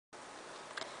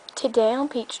Today on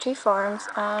Peachtree Farms,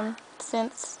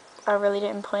 since I really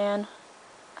didn't plan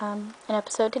an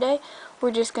episode today, we're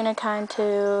just going to kind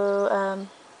of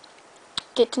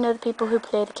get to know the people who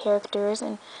play the characters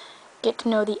and get to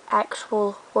know the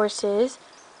actual horses,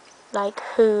 like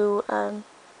who the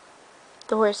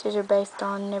horses are based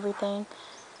on and everything.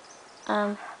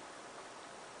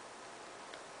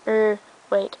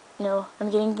 Wait, no, I'm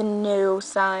getting the no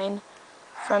sign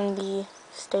from the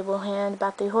stable hand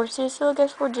about the horses, so I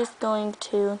guess we're just going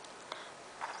to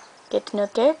get to know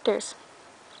the characters.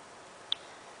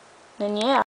 Then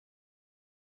yeah.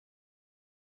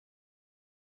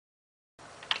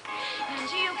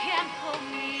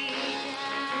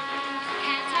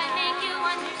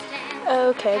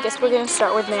 Okay, I guess we're gonna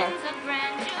start with Mare.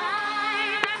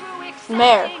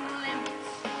 Mare!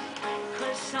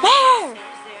 Mare!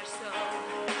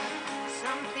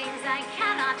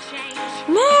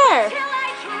 Mare!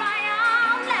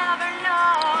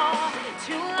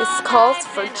 This calls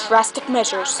for drastic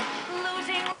measures.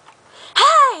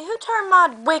 Hey! Who turned my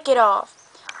wicket off?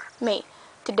 Me.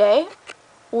 Today,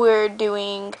 we're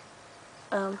doing,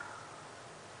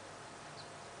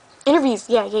 interviews.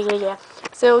 Yeah.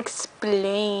 So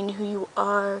explain who you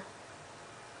are.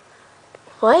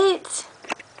 What?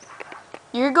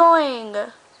 You're going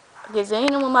a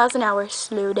gazillion miles an hour.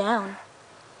 Slow down.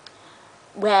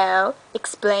 Well,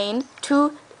 explain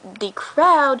to the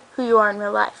crowd who you are in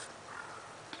real life.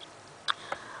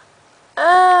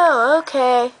 Oh,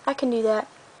 okay. I can do that.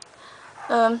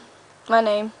 My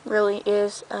name really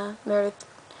is Meredith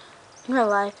in real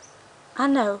life. I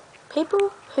know,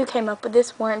 people who came up with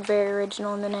this weren't very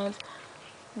original in the names,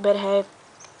 but hey,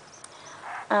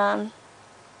 I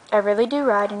really do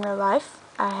ride in real life.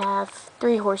 I have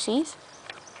 3 horsies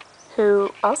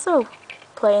who also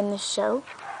play in this show.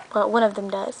 Well, one of them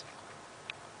does.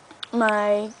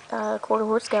 My quarter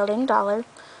horse gelding, Dollar,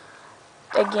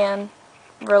 again,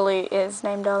 really is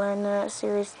named Dollar in the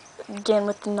series, again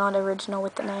with the non-original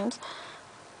with the names.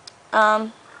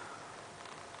 I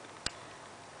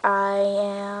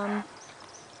am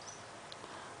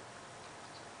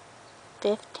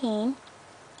 15.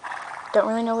 Don't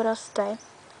really know what else to say.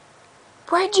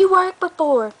 Where'd you work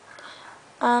before?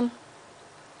 I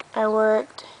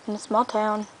worked in a small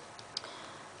town,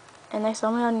 and they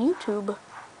saw me on YouTube,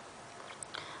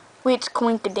 which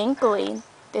coincidentally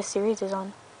this series is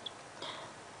on.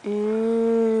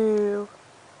 Ooh.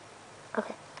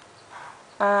 Okay.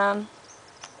 I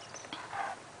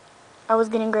was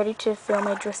getting ready to film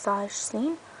a dressage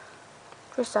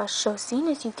show scene,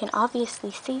 as you can obviously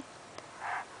see.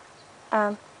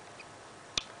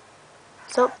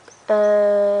 So,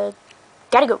 gotta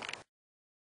go.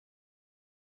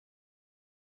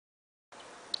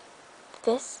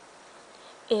 This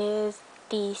is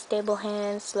the stable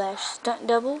hand / stunt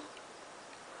double.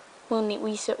 When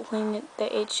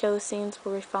it shows scenes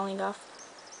where we're falling off,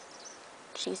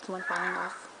 she's the one falling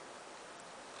off.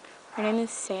 Her name is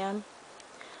Sam.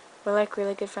 We're like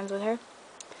really good friends with her.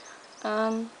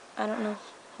 I don't know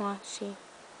why she...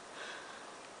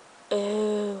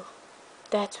 Oh,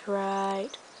 that's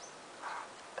right.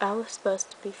 I was supposed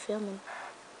to be filming.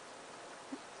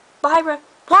 Byra,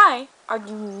 why are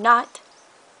you not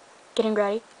getting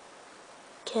ready?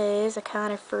 'Cause I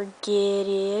kind of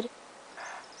forgetted.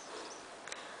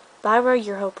 Byra,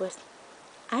 you're hopeless.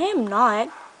 I am not.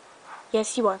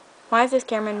 Yes, you are. Why is this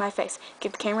camera in my face?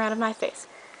 Get the camera out of my face.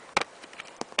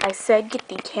 I said get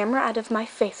the camera out of my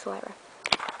face, Lyra.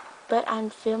 But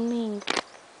I'm filming.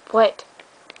 What?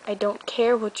 I don't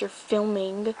care what you're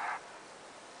filming.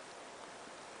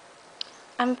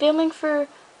 I'm filming for,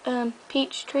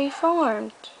 Peachtree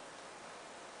Farms.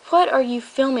 What are you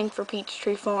filming for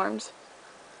Peachtree Farms?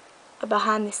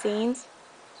 Behind the scenes?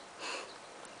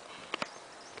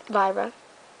 Lyra,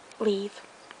 leave.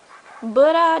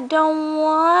 But I don't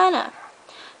wanna.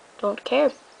 Don't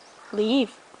care.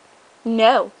 Leave.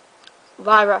 No.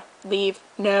 Lyra, leave.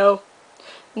 No.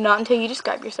 Not until you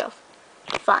describe yourself.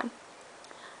 Fine.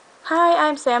 Hi,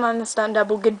 I'm Sam. I'm the stunt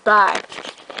double. Goodbye.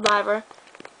 Lyra,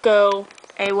 go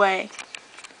away.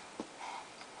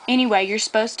 Anyway, you're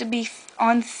supposed to be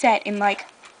on set in like,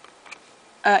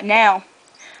 now.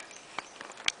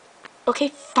 Okay,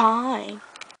 fine.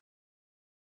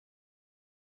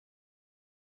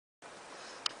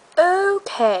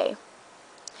 Okay.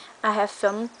 I have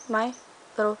filmed my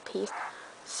little piece.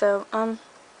 So,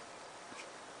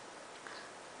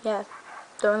 yeah.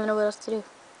 Don't really know what else to do.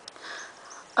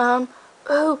 Oh,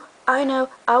 I know.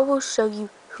 I will show you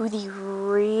who the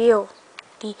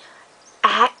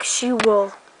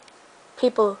actual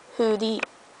people who the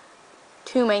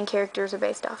 2 main characters are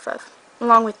based off of.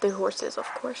 Along with the horses,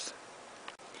 of course.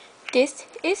 This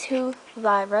is who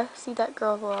Lyra, see that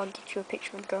girl? Well, I'll get you a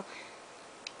picture of the girl.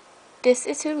 This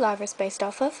is who Lyra's based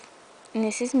off of. And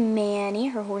this is Manny,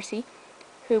 her horsey,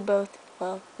 who both,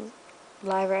 well,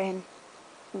 Lyra and,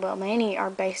 well, Manny are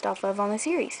based off of on the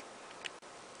series.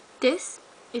 This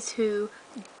is who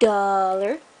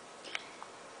Dollar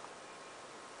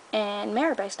and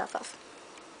Mare are based off of.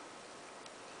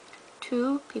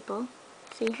 Two people.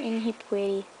 See, ain't he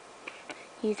pretty?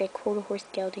 He's a quarter horse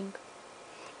gelding.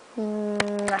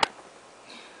 Mwah.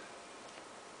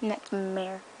 And that's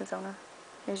Mare, his owner.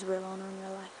 His real owner in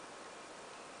real life.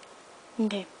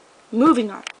 Okay,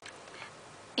 moving on.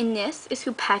 And this is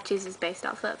who Patches is based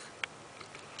off of.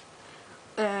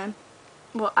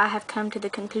 Well, I have come to the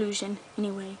conclusion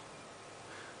anyway.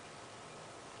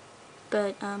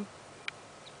 But,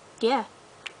 yeah.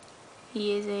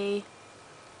 He is a,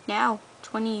 now,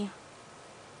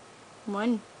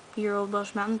 21-year-old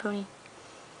Welsh Mountain Pony.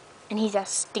 And he's a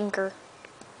stinker.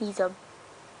 He's a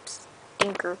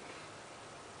stinker.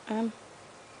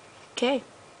 Okay.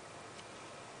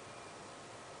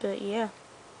 But, yeah.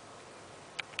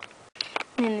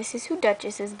 And this is who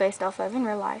Duchess is based off of in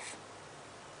real life.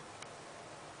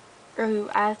 Or who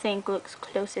I think looks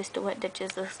closest to what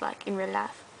Duchess looks like in real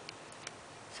life.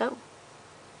 So.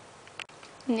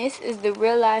 And this is the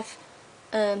real life,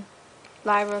 Lyra,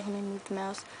 let me move the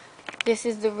mouse. This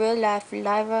is the real life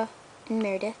Lyra and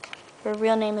Meredith. Her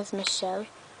real name is Michelle.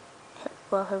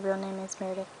 Her real name is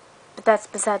Meredith. But that's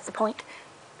besides the point.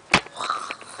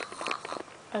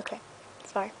 Okay,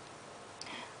 sorry.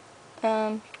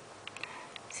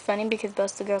 It's funny because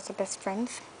both the girls are best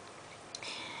friends.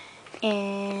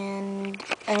 And,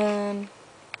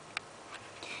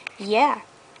 yeah.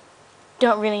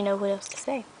 Don't really know what else to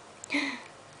say.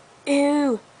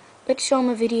 Ooh, let's show them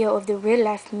a video of the real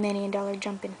life Manny and Dollar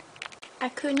jumping. I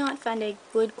could not find a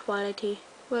good quality.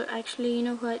 Well, actually, you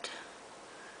know what?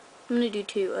 I'm gonna do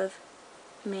two of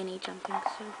Manny jumping,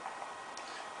 so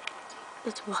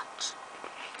let's watch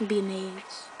and be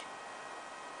amazed.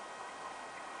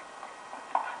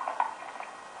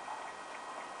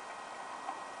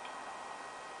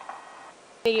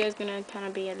 The video is gonna kind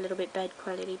of be a little bit bad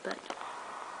quality, but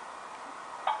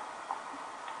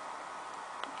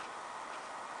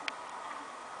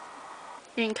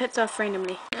and it cuts off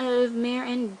randomly. Of Mare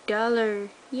and Dollar,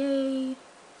 yay!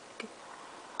 Okay.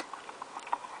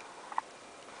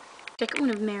 Second one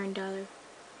of Mare and Dollar.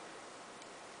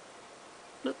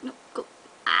 Look, no, go.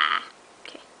 Ah,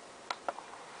 okay.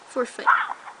 4 foot.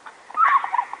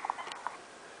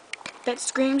 That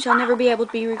scream shall never be able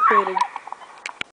to be recreated.